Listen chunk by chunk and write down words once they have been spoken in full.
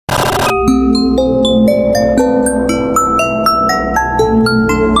Bro,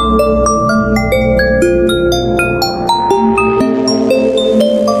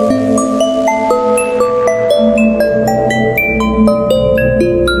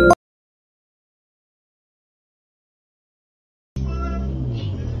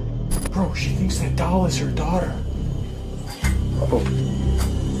 she thinks that doll is her daughter. Bro,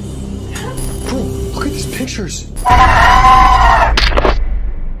 look at these pictures.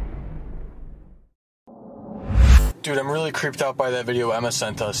 Dude, I'm really creeped out by that video Emma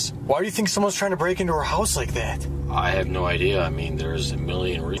sent us. Why do you think someone's trying to break into her house like that? I have no idea. I mean, there's a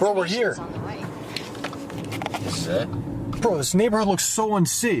million reasons. Bro, we're here. Is that? Bro, this neighborhood looks so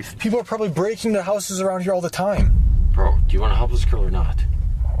unsafe. People are probably breaking into houses around here all the time. Bro, do you want to help this girl or not?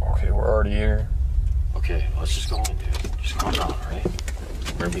 Okay, we're already here. Okay, let's just go in, dude. Just calm down, alright?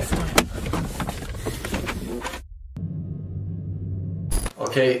 We're gonna be fine.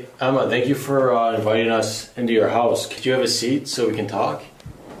 Okay, Emma, thank you for inviting us into your house. Could you have a seat so we can talk?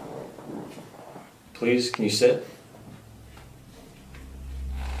 Please, can you sit?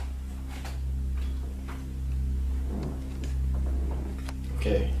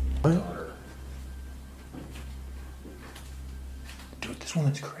 Okay. What? Dude, this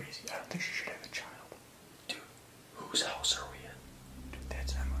woman's crazy. I don't think she should have a child. Dude, whose house are we in? Dude,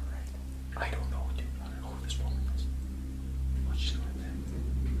 that's Emma, right? I don't know, dude. I don't know who this woman is. What's she doing there?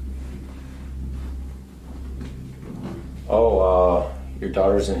 Oh, your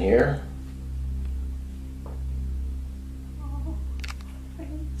daughter's in here? Oh,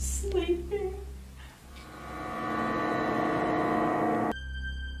 I'm sleeping.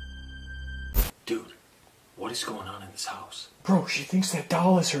 Dude, what is going on in this house? Bro, she thinks that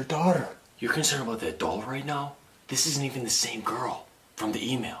doll is her daughter. You're concerned about that doll right now? This isn't even the same girl from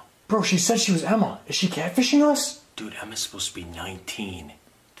the email. Bro, she said she was Emma. Is she catfishing us? Dude, Emma's supposed to be 19.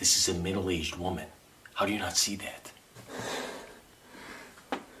 This is a middle-aged woman. How do you not see that?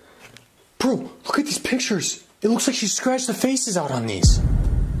 Bro, look at these pictures. It looks like she scratched the faces out on these.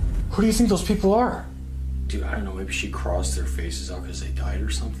 Who do you think those people are? Dude, I don't know, maybe she crossed their faces out because they died or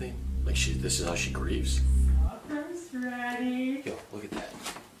something? Like this is how she grieves? Supper's ready. Yo, look at that.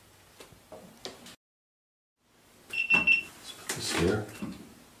 Let's put this here.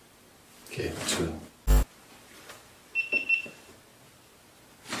 Okay, that's good.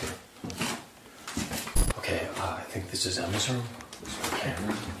 Okay, I think this is Emma's room. This is her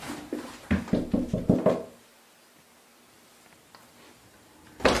camera.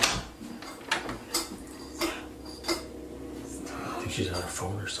 I think she's on her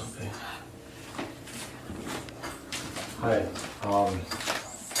phone or something. Hi, oh.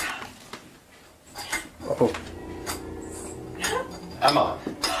 Emma,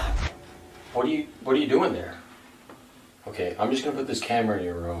 what are you doing there? Okay, I'm just gonna put this camera in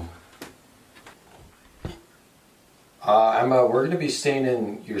your room. Emma, we're gonna be staying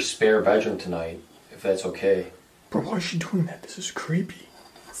in your spare bedroom tonight, if that's okay. Bro, why is she doing that? This is creepy.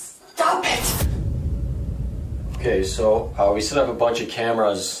 Stop it! Okay, so we set up a bunch of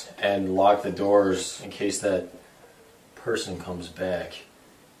cameras and lock the doors in case that person comes back.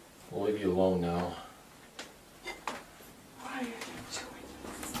 We'll leave you alone now. What are you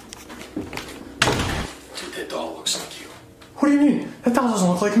doing? Dude, that doll looks like you. What do you mean? That doll doesn't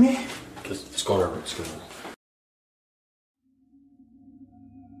look like me. Let's go in our room. Let's go in our room.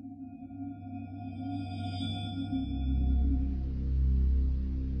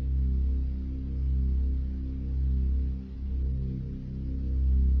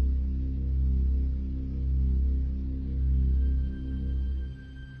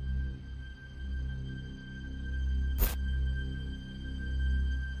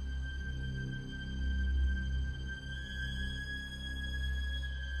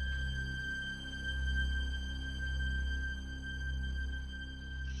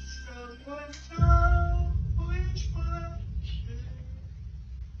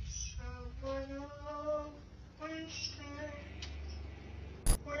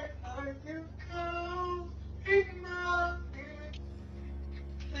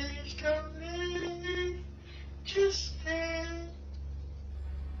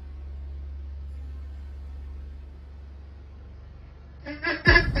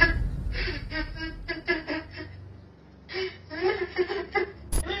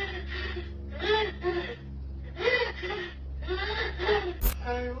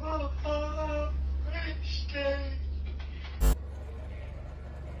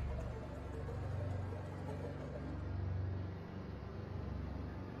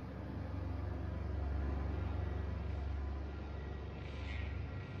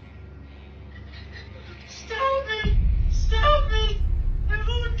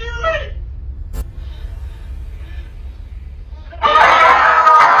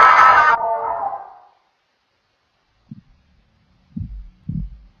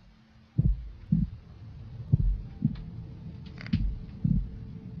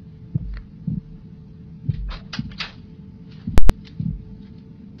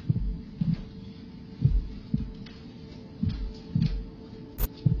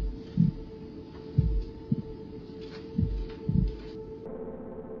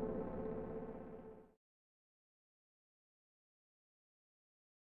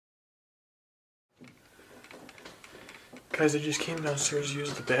 Guys, I just came downstairs to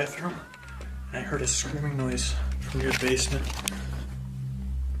use the bathroom, and I heard a screaming noise from your basement.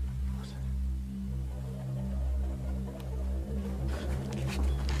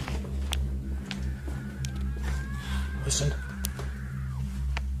 Listen.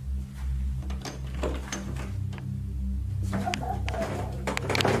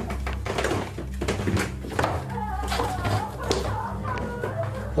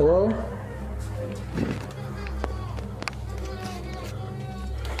 Hello?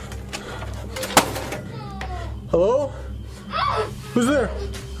 Hello? Who's there?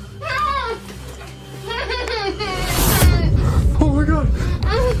 Oh my god!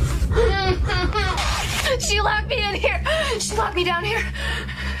 She locked me in here. She locked me down here.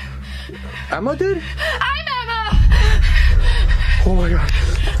 Emma did? I'm Emma! Oh my god.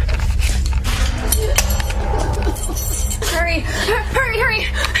 Hurry, hurry, hurry.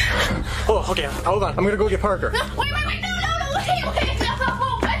 Oh, okay, hold on. I'm gonna go get Parker. Wait, wait, wait, no, wait, no, wait.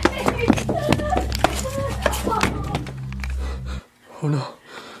 Oh no.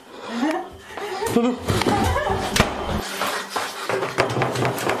 Oh no.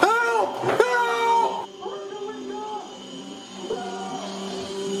 Help! Help!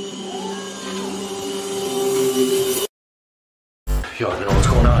 Yo, I don't know what's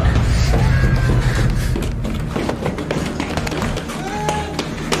going on.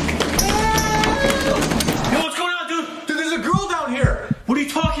 Yo, what's going on, dude? Dude, there's a girl down here. What are you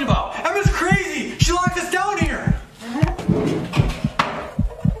talking about? Emma's crazy. She locked us down here.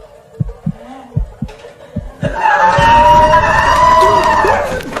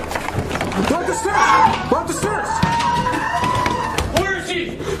 We're up the stairs. We're up the stairs. Where is she?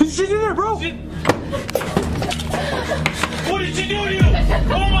 She's in there, bro. What did she do to you?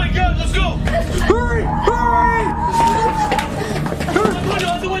 Oh my god, let's go! Hurry! Hurry!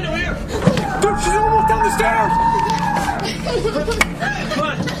 Out the window here! Dude, she's almost down the stairs! Come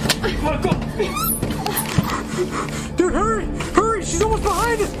on! Come on, go! Dude, hurry! Hurry! She's almost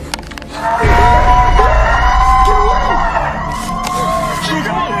behind us! Come on!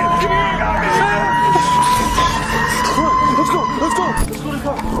 Come here! Come on, let's go! Let's go! Let's go to the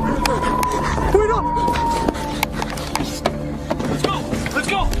car! Wait up! Let's go! Let's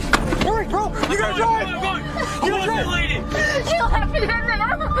go! Hurry, bro! You gotta drive! I'm going! Who was that lady? She locked me in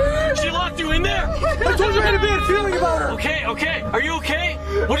there. She locked you in there? I told you I had a bad feeling about her! Okay, okay. Are you okay?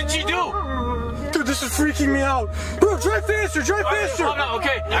 What did she do? Dude, this is freaking me out! Bro, drive faster! Drive faster! Oh, no,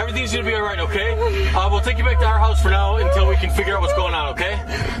 okay. Everything's gonna be alright, okay? We'll take you back to our house for now until we can figure out what's going on, okay?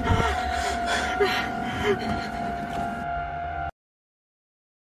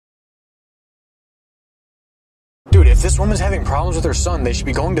 Dude, if this woman's having problems with her son, they should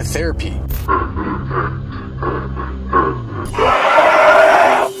be going to therapy. Dude,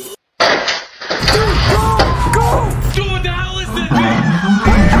 go! Dude, what the hell is this?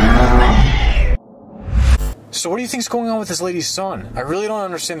 So what do you think's going on with this lady's son? I really don't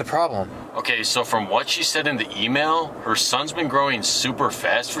understand the problem. Okay, so from what she said in the email, her son's been growing super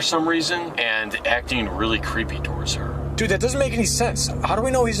fast for some reason and acting really creepy towards her. Dude, that doesn't make any sense. How do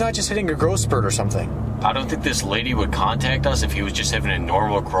we know he's not just hitting a growth spurt or something? I don't think this lady would contact us if he was just having a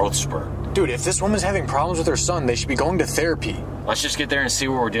normal growth spurt. Dude, if this woman's having problems with her son, they should be going to therapy. Let's just get there and see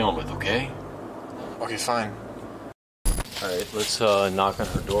what we're dealing with, okay? Okay, fine. Alright, let's knock on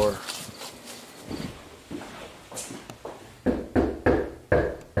her door.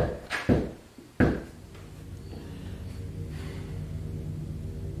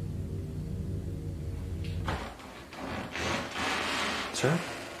 Sir?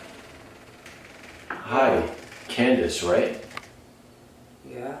 Hi, Candace, right?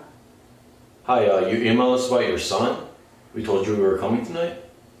 Yeah? Hi, you emailed us about your son? We told you we were coming tonight?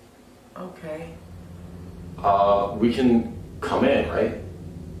 Okay. We can come in, right?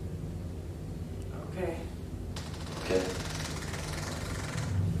 Okay. Okay.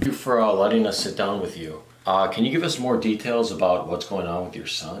 Thank you for letting us sit down with you. Can you give us more details about what's going on with your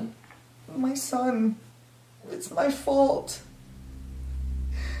son? My son. It's my fault.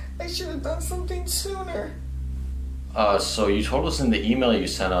 I should have done something sooner. So you told us in the email you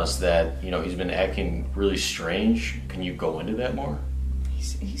sent us that, you know, he's been acting really strange. Can you go into that more?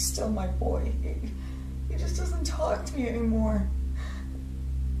 He's still my boy. He just doesn't talk to me anymore.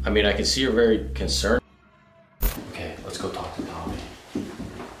 I mean, I can see you're very concerned. Okay, let's go talk to Tommy.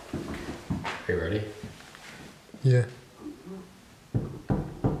 Are you ready? Yeah.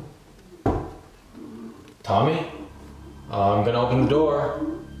 Tommy? I'm gonna open the door.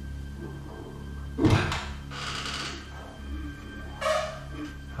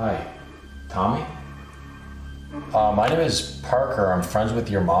 Hi, Tommy? My name is Parker. I'm friends with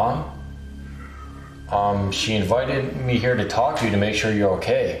your mom. She invited me here to talk to you to make sure you're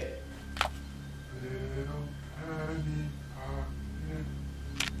okay.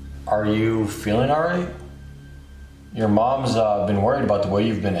 Are you feeling alright? Your mom's been worried about the way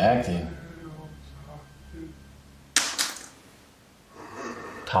you've been acting.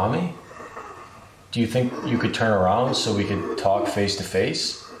 Tommy? Do you think you could turn around so we could talk face to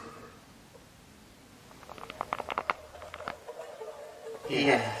face?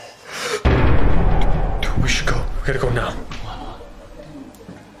 Yeah. Dude, we should go. We gotta go now.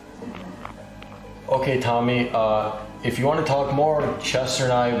 Okay, Tommy, if you want to talk more, Chester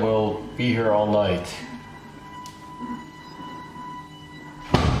and I will be here all night.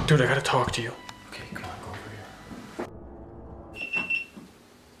 Dude, I gotta talk to you. Okay, come on, go over here.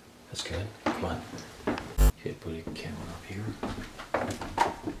 That's good. Come on. Okay, put a camera up here.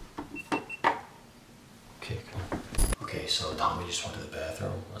 Okay, come on. Okay, so Tommy just went to the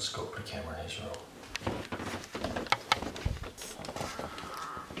bathroom. Let's go put a camera in his room.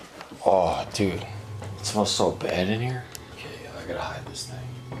 Oh, dude. It smells so bad in here. Okay, I gotta hide this thing.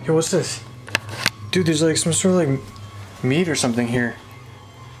 Yo, what's this? Dude, there's like some sort of like meat or something here.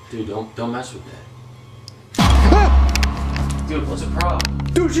 Dude, don't mess with that. Dude, what's the problem?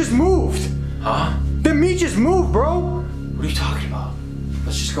 Dude, it just moved! Huh? The meat just moved, bro! What are you talking about?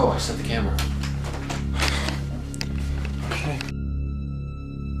 Let's just go. I set the camera. Okay.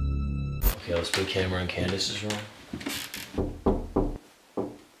 Okay, let's put a camera in Candace's room.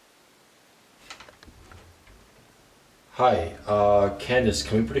 Hi, Candace,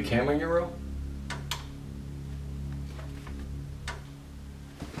 can we put a camera in your room?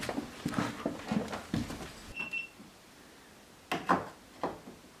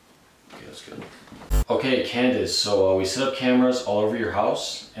 Okay, that's good. Okay, Candace, so we set up cameras all over your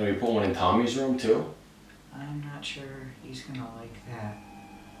house, and we put one in Tommy's room too. I'm not sure he's gonna like that.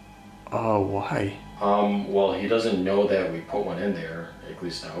 Why? Well, he doesn't know that we put one in there. At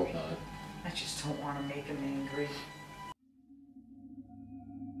least I hope not. I just don't want to make him angry.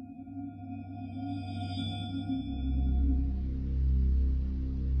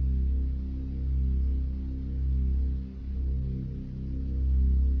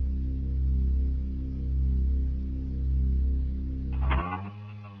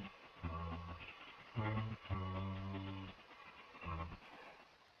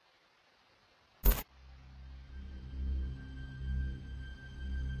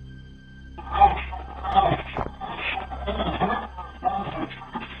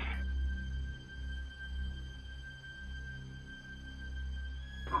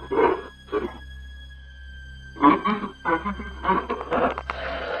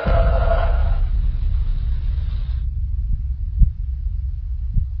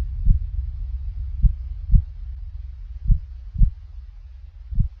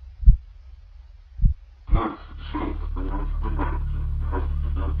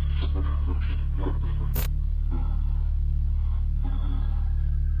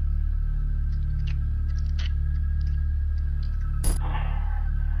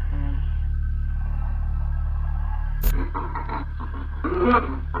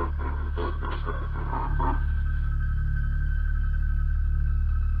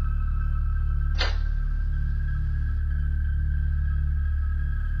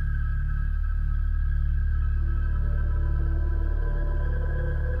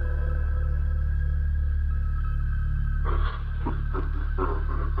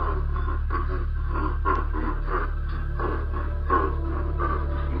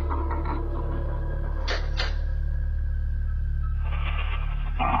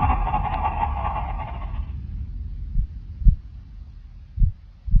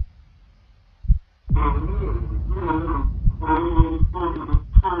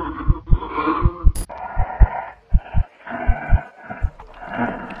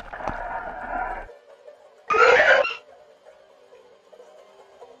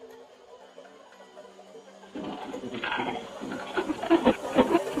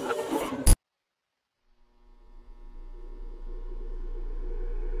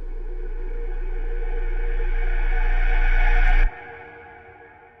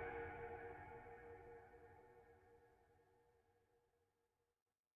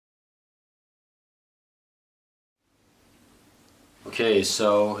 Okay,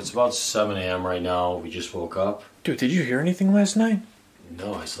 so it's about 7 a.m. right now. We just woke up. Dude, did you hear anything last night?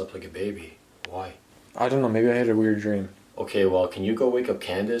 No, I slept like a baby. Why? I don't know, maybe I had a weird dream. Okay, well, can you go wake up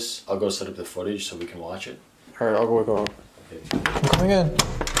Candace? I'll go set up the footage so we can watch it. Alright, I'll go wake up. Okay. I'm coming in.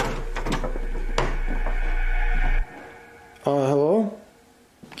 Hello?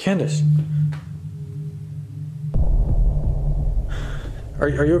 Candace? Are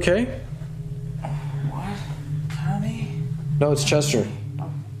you okay? No, it's Chester.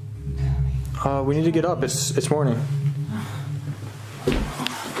 We need to get up. It's morning.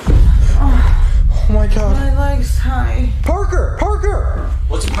 Oh my god. My leg's tied. Parker! Parker!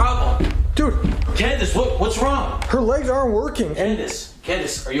 What's the problem? Dude. Candace, what's wrong? Her legs aren't working. Candace,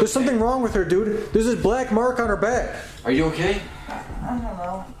 are you There's something wrong with her, dude. There's this black mark on her back. Are you okay? I don't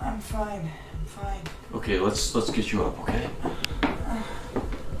know. I'm fine. I'm fine. Okay, let's get you up, okay?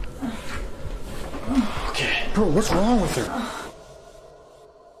 Okay. Bro, what's wrong with her?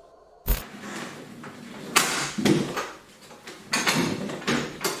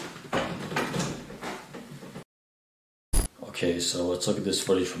 Okay, so let's look at this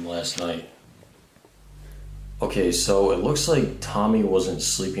footage from last night. Okay, so it looks like Tommy wasn't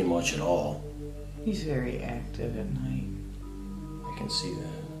sleeping much at all. He's very active at night. I can see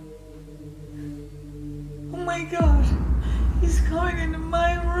that. Oh my god. He's coming into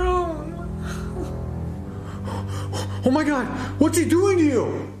my room. Oh my god, what's he doing to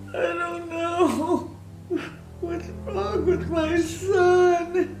you? I don't know. What's wrong with my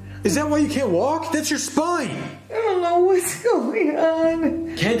son? Is that why you can't walk? That's your spine. I don't know what's going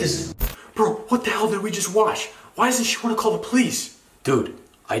on. Candace! Bro, what the hell did we just watch? Why doesn't she want to call the police? Dude,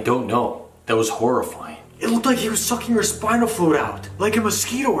 I don't know. That was horrifying. It looked like he was sucking her spinal fluid out, like a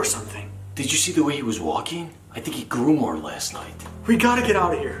mosquito or something. Did you see the way he was walking? I think he grew more last night. We gotta get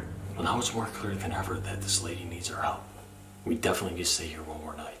out of here. Well, now it's more clear than ever that this lady needs our help. We definitely need to stay here one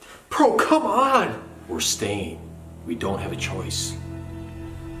more night. Bro, come on. We're staying. We don't have a choice.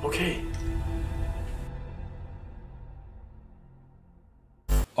 Okay.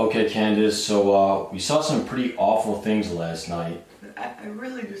 Okay, Candace, so we saw some pretty awful things last night. I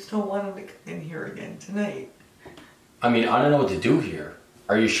really just don't want him to come in here again tonight. I mean, I don't know what to do here.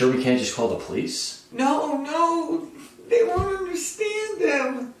 Are you sure we can't just call the police? No, they won't understand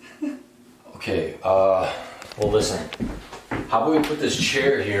them. Okay, well listen. How about we put this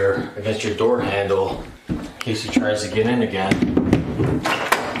chair here against your door handle in case he tries to get in again.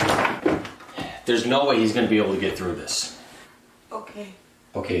 There's no way he's gonna be able to get through this. Okay.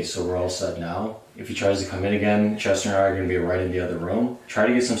 Okay, so we're all set now. If he tries to come in again, Chester and I are gonna be right in the other room. Try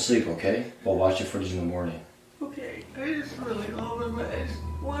to get some sleep, okay? We'll watch the footage in the morning. Okay, I just really love him. I just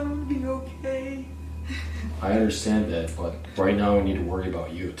want him to be okay. I understand that, but right now we need to worry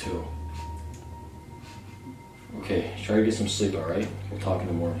about you too. Okay, try to get some sleep, alright? We'll talk in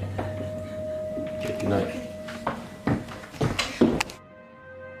the morning. Okay, good night.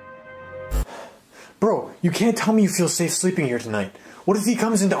 Bro, you can't tell me you feel safe sleeping here tonight. What if he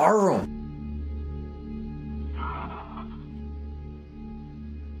comes into our room?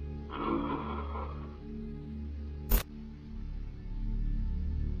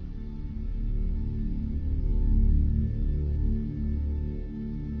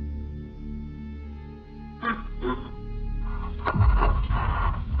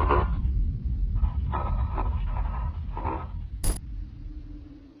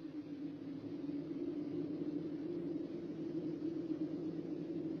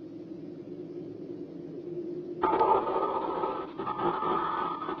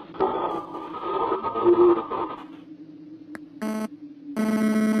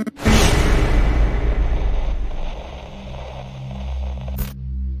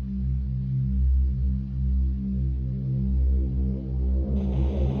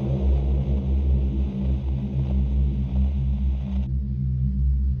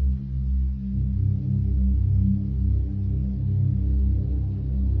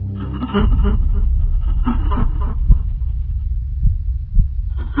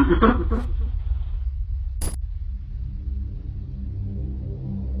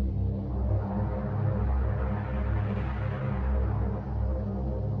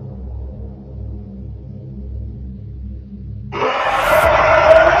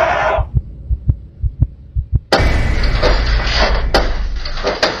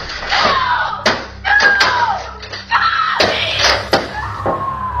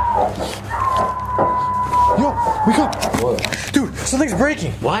 Wake up! What? Dude, something's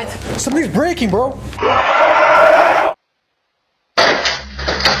breaking! What? Something's breaking, bro!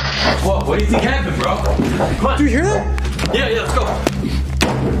 What do you think happened, bro? Come on. Do you hear that? Yeah, let's go.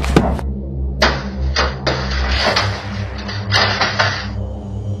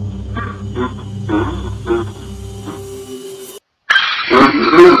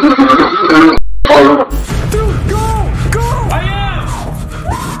 Dude, go! I am!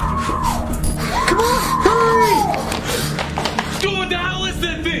 Come on, hurry! Dude, what the hell is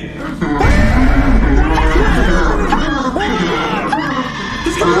that thing?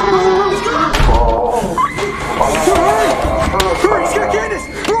 Hurry, he's got Candace!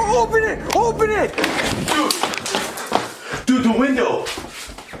 Bro, open it! Open it! Dude,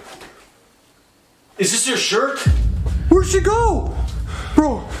 her shirt? Where'd she go?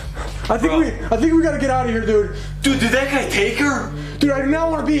 Bro, I think we gotta get out of here, dude. Dude, did that guy take her? Dude, I do not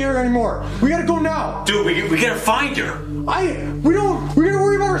want to be here anymore. We gotta go now. Dude, we gotta find her. We gotta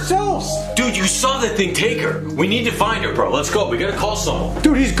worry about ourselves. Dude, you saw that thing take her. We need to find her, bro. Let's go. We gotta call someone.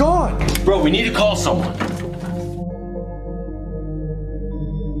 Dude, he's gone. Bro, we need to call someone.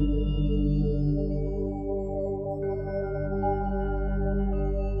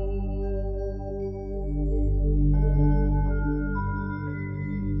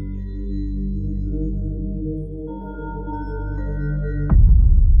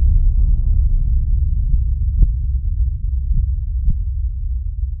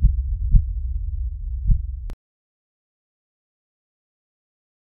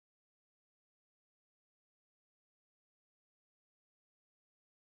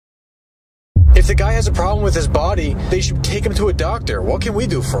 If the guy has a problem with his body, they should take him to a doctor. What can we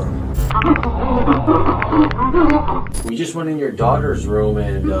do for him? We just went in your daughter's room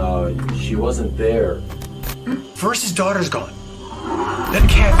and she wasn't there. First his daughter's gone. Then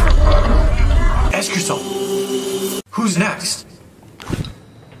Kathryn. Ask yourself, who's next?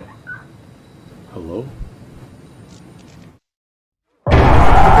 Hello?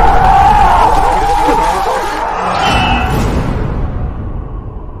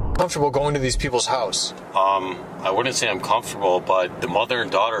 Comfortable going to these people's house? I wouldn't say I'm comfortable, but the mother and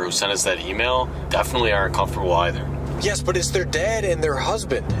daughter who sent us that email definitely aren't comfortable either. Yes, but it's their dad and their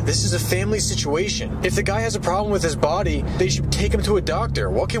husband. This is a family situation. If the guy has a problem with his body, they should take him to a doctor.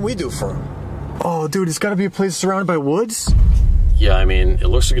 What can we do for him? Oh, dude, it's gotta be a place surrounded by woods? Yeah, I mean, it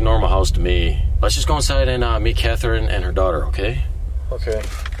looks like a normal house to me. Let's just go inside and meet Kathryn and her daughter, okay? Okay.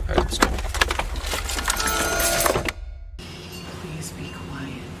 All right, let's go. Please be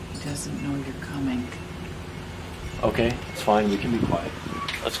quiet. He doesn't know you're coming. Okay, it's fine. We can be quiet.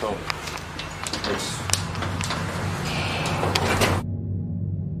 Let's go.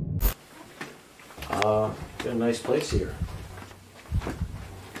 Got a nice place here.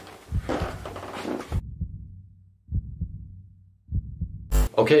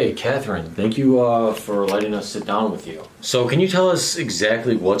 Okay, Kathryn, thank you for letting us sit down with you. So can you tell us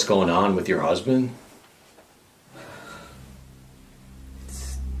exactly what's going on with your husband? It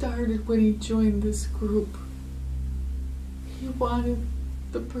started when he joined this group. He wanted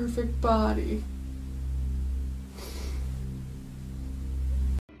the perfect body.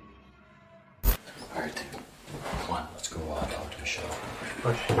 Alright, come on, let's go talk to Michelle.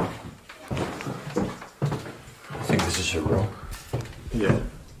 Okay. I think this is her room. Yeah.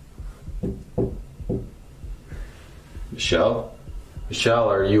 Michelle? Michelle,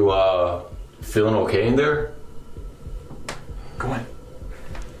 are you feeling okay in there? Go in.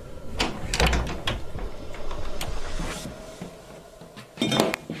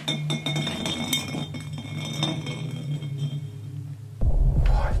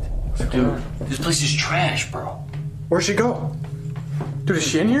 Dude, this place is trash, bro. Where'd she go? Dude, is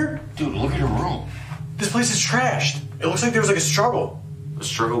she in here? Dude, look at her room. This place is trashed. It looks like there was like a struggle. A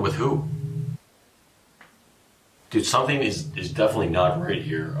struggle with who? Dude, something is definitely not right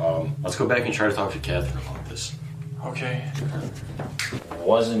here. Let's go back and try to talk to Kathryn about this. Okay. It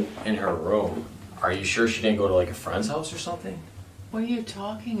wasn't in her room. Are you sure she didn't go to like a friend's house or something? What are you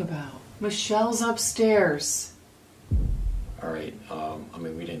talking about? Michelle's upstairs. Alright, I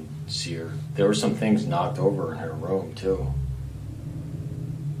mean, we didn't see her. There were some things knocked over in her room, too.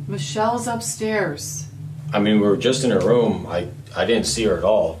 Michelle's upstairs. I mean, we were just in her room. I didn't see her at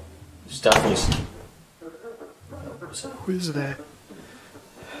all. It's definitely... Who is that?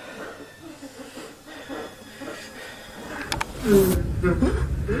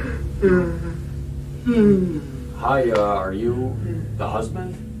 Hi, are you the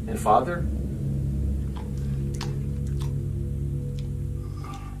husband and father?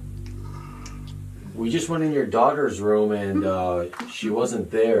 We just went in your daughter's room and she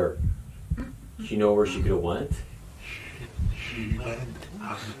wasn't there. Do you know where she could have went? She went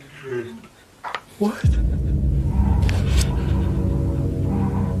on a trip. What?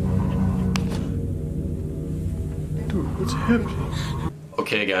 Dude, what's happening?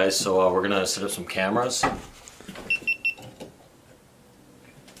 Okay, guys, so we're gonna set up some cameras.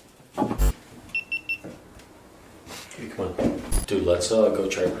 Okay, come on. Dude, let's go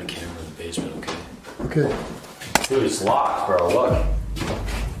try to put a camera in the basement, okay? Okay. Dude, it's locked, bro, look.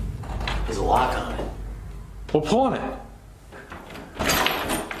 There's a lock on it. Well, pull on it.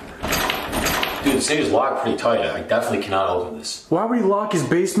 Dude, this thing is locked pretty tight. I definitely cannot open this. Why would he lock his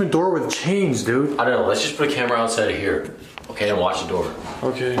basement door with chains, dude? I don't know, let's just put a camera outside of here. Okay, and watch the door.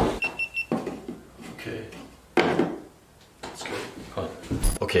 Okay. Okay. Let's go. Come on.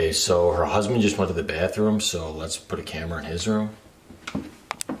 Okay, so her husband just went to the bathroom, so let's put a camera in his room.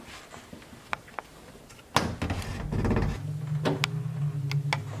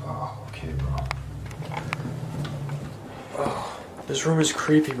 Oh, okay, bro. Oh, this room is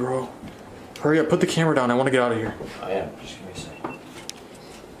creepy, bro. Hurry up, put the camera down. I want to get out of here. I am. Just give me a second.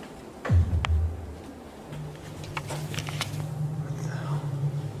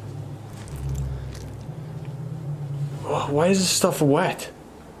 Oh, why is this stuff wet?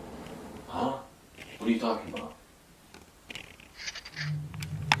 Huh? What are you talking about?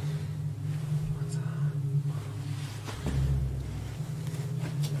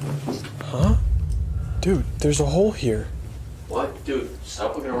 Huh? Dude, there's a hole here. What? Dude,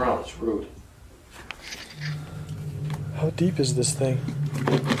 stop looking around. It's rude. How deep is this thing?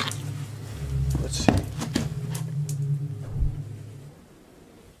 Let's see.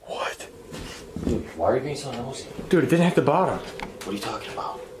 What? Dude, why are you being so nosy? Dude, it didn't hit the bottom. What are you talking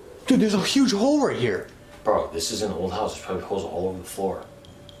about? Dude, there's a huge hole right here. Bro, this is an old house. There's probably holes all over the floor.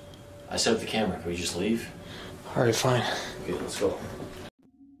 I set up the camera. Can we just leave? Alright, fine. Okay, let's go.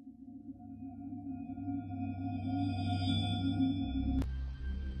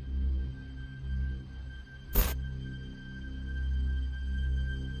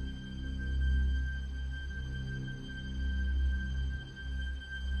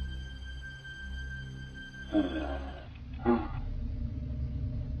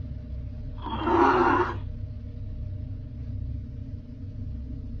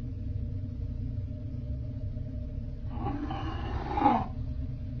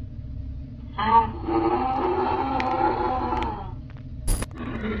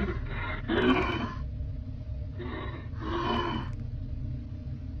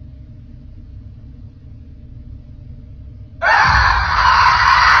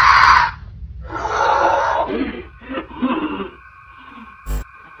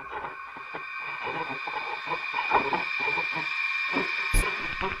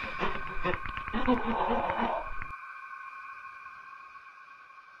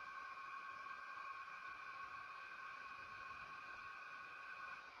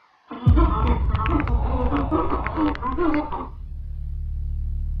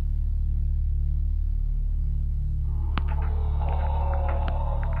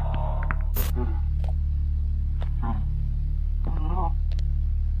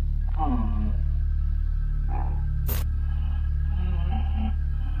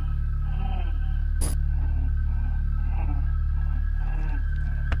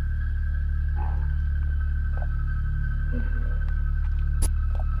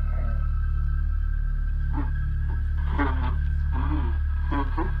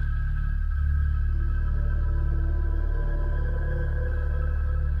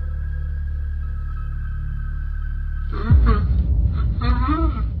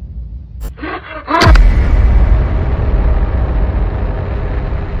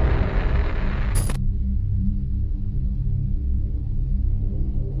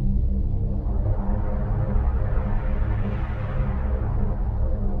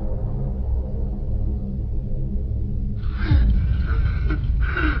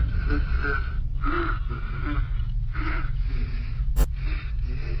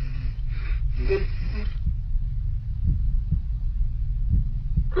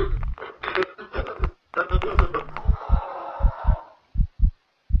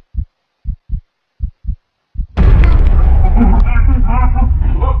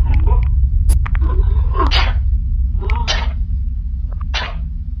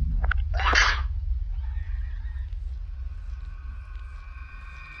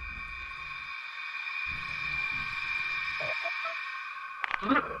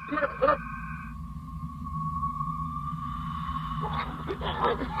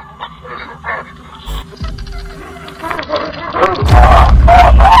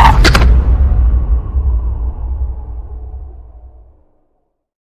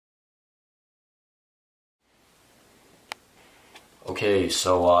 Okay,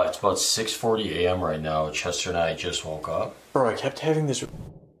 so it's about 6:40 a.m. right now. Chester and I just woke up. Bro, I kept having this...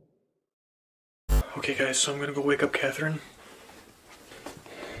 Okay guys, so I'm gonna go wake up Kathryn.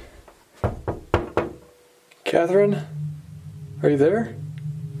 Kathryn? Are you there?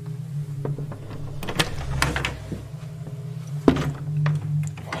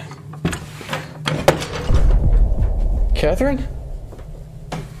 Kathryn?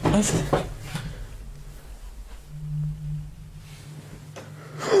 What?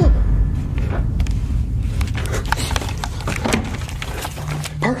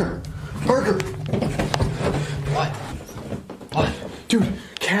 Parker! What? Dude,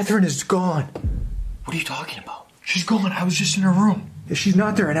 Kathryn is gone. What are you talking about? She's gone. I was just in her room. If she's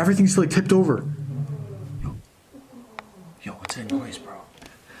not there and everything's like tipped over. Yo, what's that noise, bro?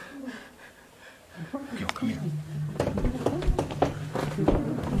 Yo, come here.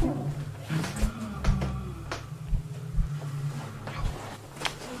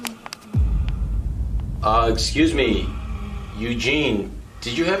 Excuse me, Eugene,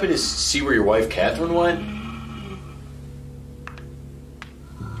 did you happen to see where your wife Kathryn went?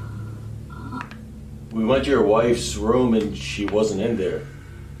 We went to your wife's room and she wasn't in there.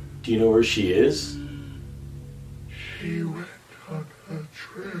 Do you know where she is? She went on a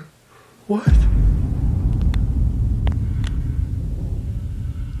trip. What? Come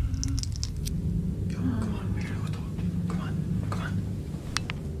on, we gotta go talk. Come on.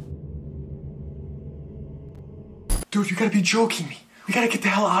 Dude, you gotta be joking me. We gotta get the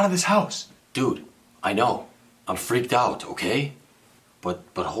hell out of this house. Dude, I know. I'm freaked out, okay? But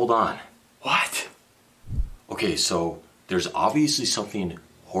hold on. What? Okay, so there's obviously something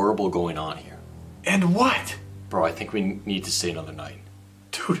horrible going on here. And what? Bro, I think we need to stay another night.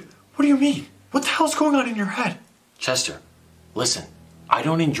 Dude, what do you mean? What the hell's going on in your head? Chester, listen, I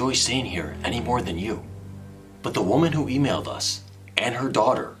don't enjoy staying here any more than you. But the woman who emailed us and her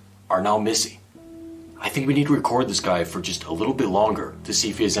daughter are now missing. I think we need to record this guy for just a little bit longer to see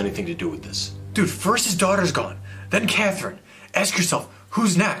if he has anything to do with this. Dude, first his daughter's gone, then Kathryn. Ask yourself,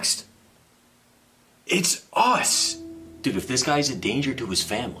 who's next? It's us. Dude, if this guy's a danger to his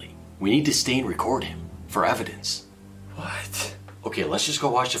family, we need to stay and record him for evidence. What? Okay, let's just go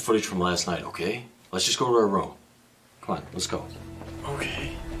watch the footage from last night, okay? Let's just go to our room. Come on, let's go.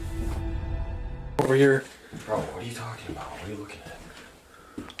 Okay. Over here. Bro, what are you talking about? What are you looking at?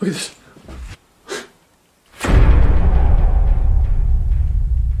 Look at this.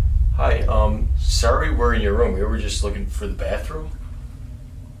 Hi, sorry we're in your room. We were just looking for the bathroom.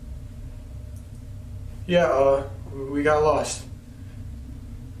 Yeah, we got lost.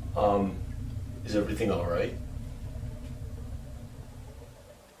 Is everything alright?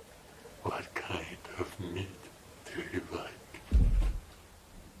 What kind of meat do you like?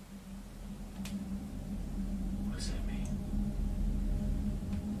 What does that mean?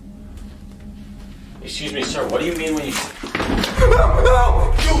 Excuse me, sir, what do you mean when you...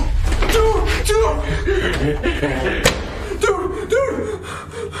 Dude!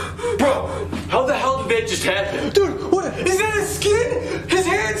 Bro, how the hell did that just happen? Dude, what? Is that his skin? His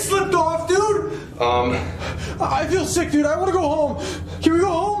hand slipped off, dude! I feel sick, dude. I want to go home. Can we go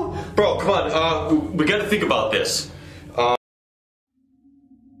home? Bro, come on, we gotta think about this.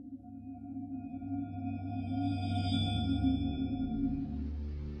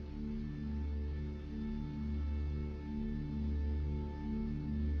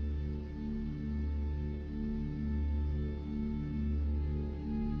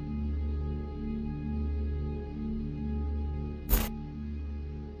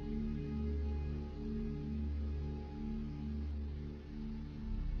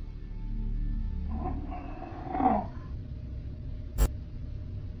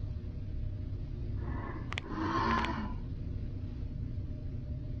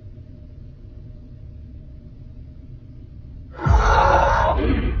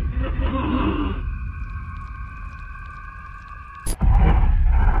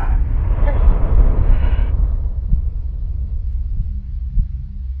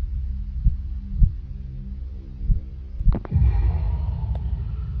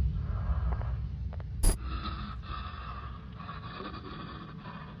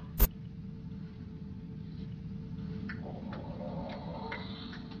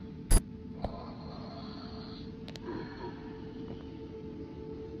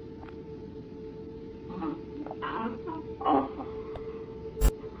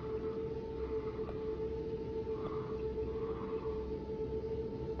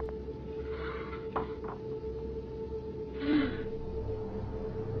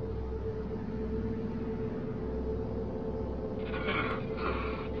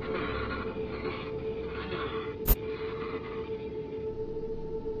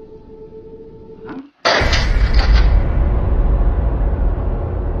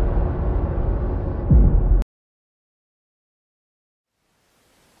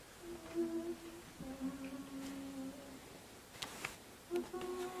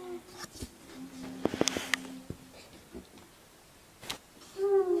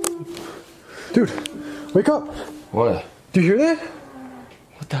 Dude, wake up. What? Do you hear that?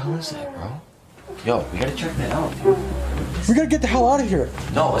 What the hell is that, bro? Yo, we gotta check that out, dude. We gotta get the hell out of here.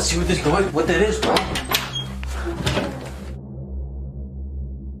 No, let's see what this noise, what that is, bro.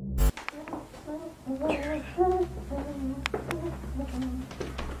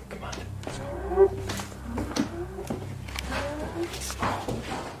 Come on.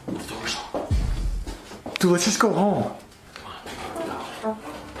 Dude, let's just go home.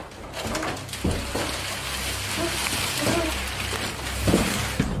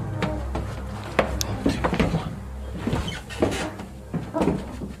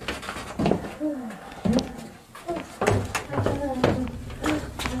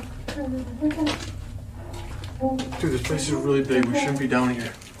 Dude, this place is really big. We shouldn't be down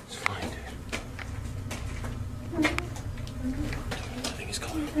here. It's fine, dude. I think he's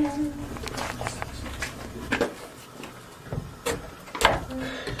coming.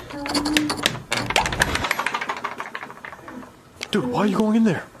 Dude, why are you going in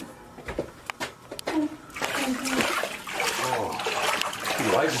there? Dude,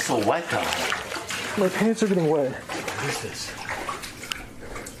 why is it so wet down here? My pants are getting wet. What is this?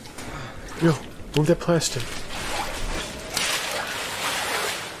 Yo, move that plastic.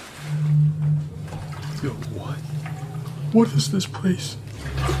 Yo, what? What is this place?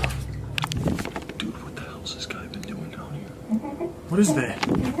 Dude, what the hell's this guy been doing down here? What is that?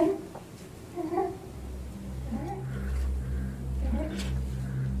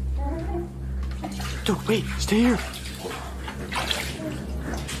 Dude, wait, stay here.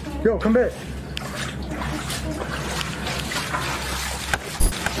 Yo, come back.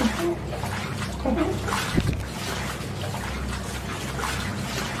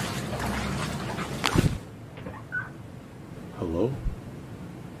 Hello?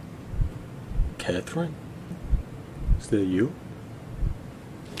 Kathryn? Is that you?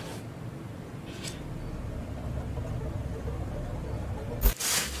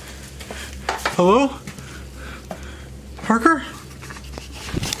 Hello? Parker?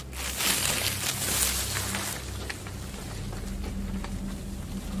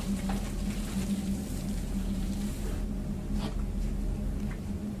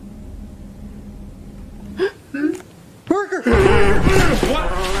 Parker!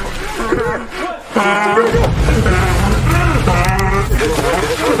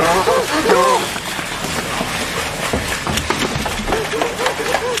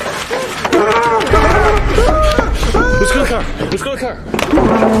 Let's go to the car. Let's go to the car.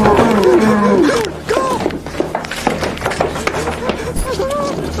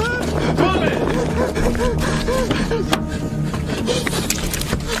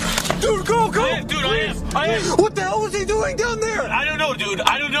 Dude, go! Dude, I am. What the hell was he doing down there? I don't know, dude.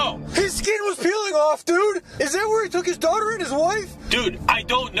 I don't know. His skin was peeling off, dude! Is that where he took his daughter and his wife? Dude, I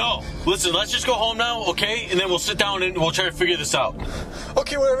don't know. Listen, let's just go home now, okay? And then we'll sit down and we'll try to figure this out.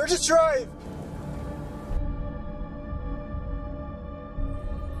 Okay, whatever, just drive.